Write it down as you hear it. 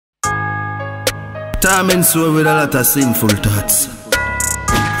Torment soul with a lot of sinful thoughts.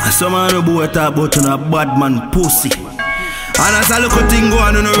 And some man no boy talk about you a bad man pussy. And as a little thing go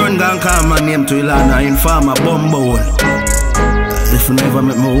on, you no run gun call my name to Ilana Informer Bumble. If you never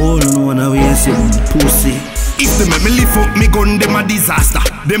make my hole, you know when I wear some pussy. If they make me live up, me gun them a disaster.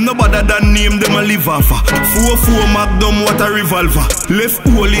 Them no better than name them a live off. 4-4 Magnum, what a revolver. Left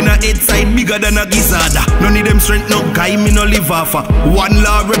hole in a head side bigger than a gizzard. None of them strength no guy, me no live off. One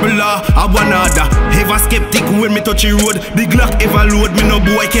law, rebel law, a one other. Ever skeptic when me touch the road. The Glock ever load, me no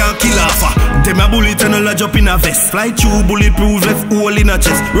boy can't kill off. Them a bullet and a lodge up in a vest. Fly through bulletproof, left hole in a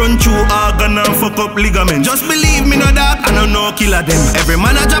chest. Run through organ and fuck up ligament. Just believe me no dog, I don't know killer them. Every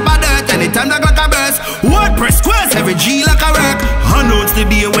man a drop a dirt, anytime the Glock a burst. WordPress squares, every G like a work. Hundreds the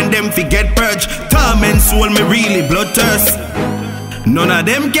day when them forget purge. Torment soul me really bloodthirst. None of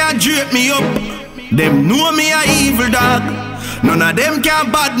them can drape me up. Them know me a evil dog. None of them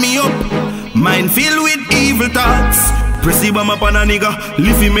can bad me up. Mind filled with evil thoughts. Press the bomb up on a nigga.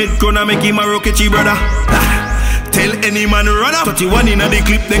 Lift him head corner, make him a rocketty brother. Tell any man run up. 31 in a the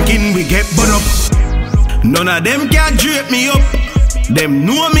clip, then kin we get burn up. None of them can drape me up. Them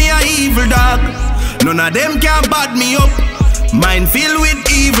know me a evil dog. None of them can bad me up. Mind filled with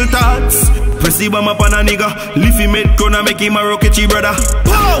evil thoughts. Press the bomb up on a nigga. Lift him head corner, make him a rocketty brother.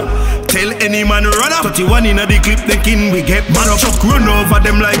 Pow! Tell any man run up. 31 in a the clip, then kin we get man up. Chuck run over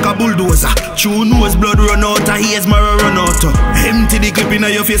them like a bulldozer. Chew nose blood run out, a ears marrow run out. Empty the clip in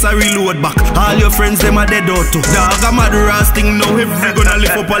your face, I reload back. All your friends them are dead out. Dog a mad ras thing now, every gonna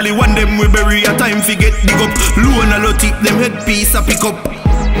lift up. Only one them we bury a time fi get dig up. Loan a lot tip them headpiece a pick up.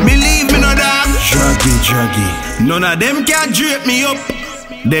 Believe me no dog. Draggy. None of them can drape me up.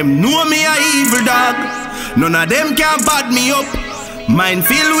 Them know me a evil dog. None of them can bad me up. Mind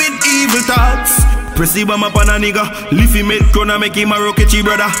filled with evil thoughts. Press the bomb up on a nigga. Lift him head corner, make him a rocketty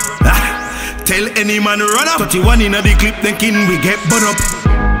brother. Tell any man run up. 31 in a the clip, then kin we get burn up.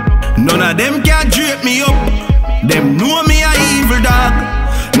 None of them can drape me up. Them know me a evil dog.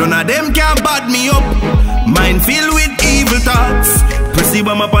 None of them can bad me up. Mind filled with evil thoughts. Press the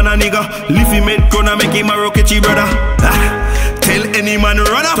bomb up on a nigga. Lift him head corner, make him a rocketty brother. Tell any man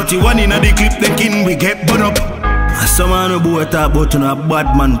run up. 31 in a the clip, then kin we get burn up. Some man no boy talk about you a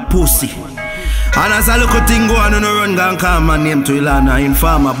bad man pussy. And as a little thing go on, you no run gun call my name to Ilana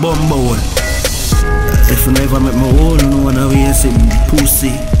Informer Bumble. If you never make my hole, you know when I wear some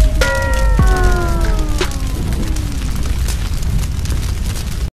pussy.